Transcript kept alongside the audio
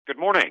Good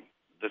morning.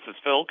 This is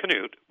Phil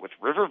Canute with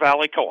River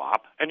Valley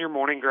Co-op and your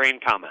morning grain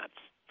comments.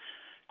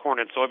 Corn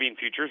and soybean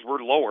futures were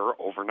lower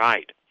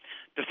overnight.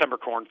 December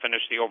corn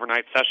finished the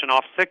overnight session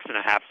off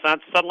 6.5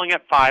 cents, settling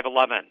at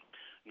 5.11.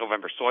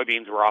 November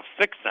soybeans were off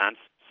 6 cents,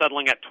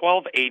 settling at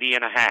 12.80.5.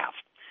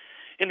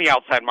 In the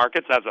outside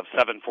markets as of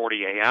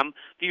 7:40 a.m.,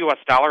 the U.S.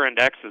 dollar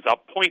index is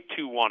up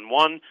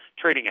 0.211,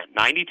 trading at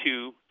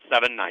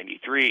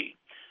 92.793.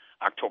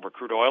 October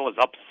crude oil is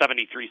up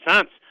 73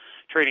 cents,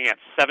 trading at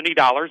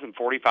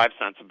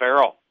 $70.45 a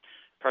barrel.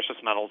 Precious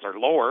metals are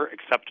lower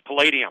except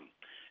palladium.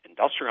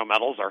 Industrial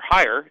metals are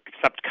higher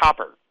except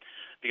copper.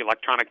 The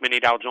electronic mini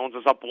Dow Jones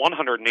is up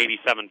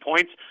 187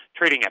 points,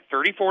 trading at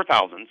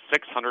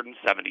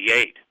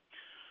 34,678.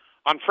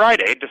 On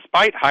Friday,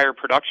 despite higher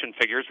production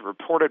figures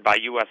reported by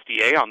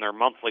USDA on their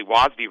monthly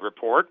WASDE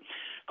report,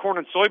 corn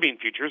and soybean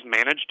futures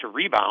managed to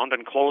rebound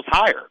and close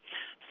higher,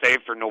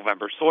 save for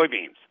November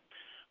soybeans.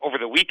 Over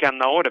the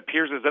weekend, though, it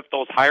appears as if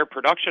those higher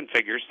production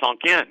figures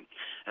sunk in,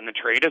 and the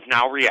trade is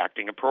now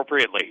reacting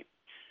appropriately.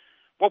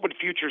 What would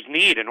futures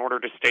need in order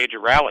to stage a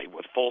rally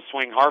with full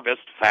swing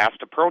harvest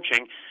fast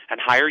approaching and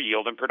higher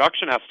yield and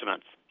production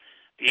estimates?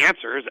 The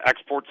answer is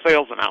export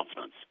sales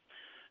announcements.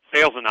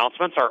 Sales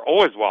announcements are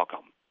always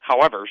welcome.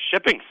 However,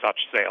 shipping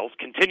such sales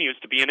continues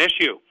to be an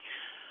issue.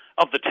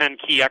 Of the 10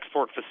 key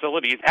export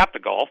facilities at the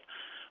Gulf,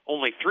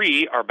 only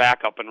 3 are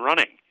back up and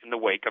running in the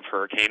wake of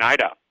Hurricane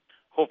Ida.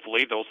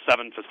 Hopefully, those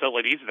 7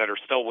 facilities that are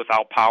still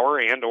without power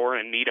and or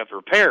in need of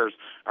repairs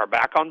are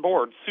back on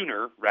board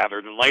sooner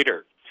rather than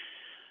later.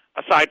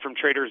 Aside from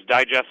traders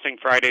digesting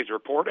Friday's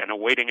report and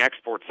awaiting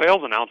export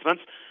sales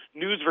announcements,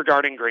 news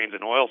regarding grains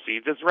and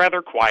oilseeds is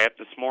rather quiet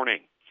this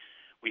morning.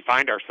 We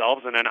find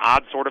ourselves in an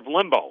odd sort of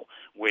limbo,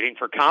 waiting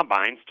for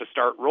combines to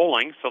start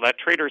rolling so that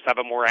traders have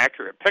a more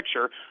accurate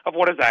picture of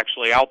what is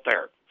actually out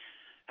there.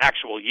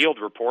 Actual yield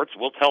reports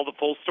will tell the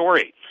full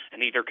story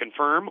and either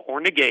confirm or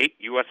negate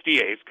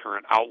USDA's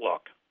current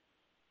outlook.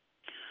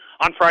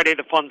 On Friday,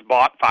 the funds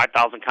bought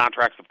 5,000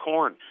 contracts of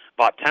corn,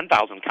 bought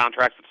 10,000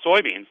 contracts of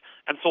soybeans,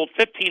 and sold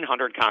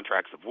 1,500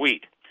 contracts of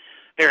wheat.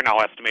 They are now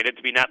estimated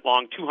to be net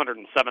long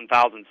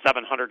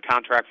 207,700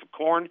 contracts of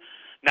corn,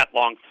 net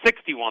long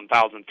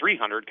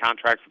 61,300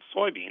 contracts of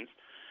soybeans,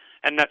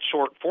 and net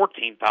short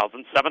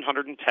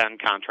 14,710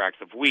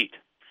 contracts of wheat.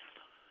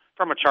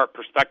 From a chart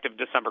perspective,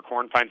 December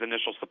corn finds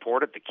initial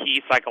support at the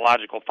key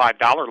psychological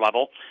 $5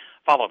 level,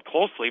 followed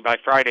closely by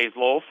Friday's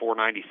low,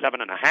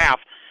 $497.5,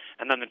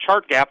 and then the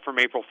chart gap from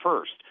April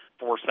 1st,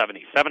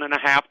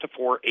 $477.5 to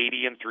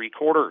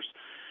 $480.75.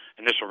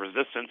 Initial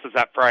resistance is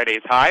at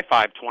Friday's high,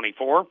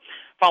 $524,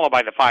 followed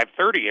by the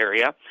 $530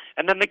 area,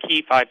 and then the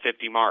key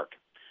 $550 mark.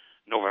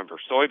 November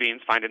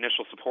soybeans find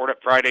initial support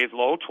at Friday's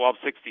low,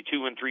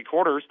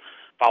 $1262.75,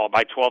 followed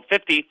by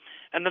 $1250,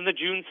 and then the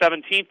June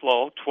 17th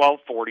low,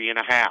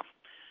 $1240.5.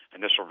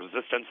 Initial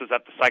resistance is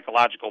at the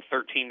psychological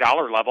 $13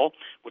 level,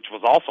 which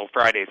was also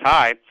Friday's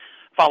high,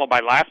 followed by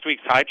last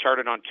week's high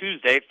charted on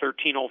Tuesday,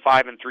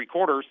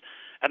 $1305.75,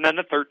 and then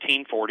the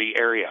 $1340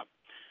 area.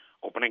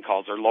 Opening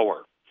calls are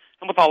lower.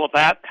 And with all of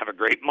that, have a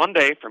great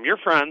Monday from your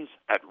friends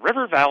at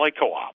River Valley Co-op.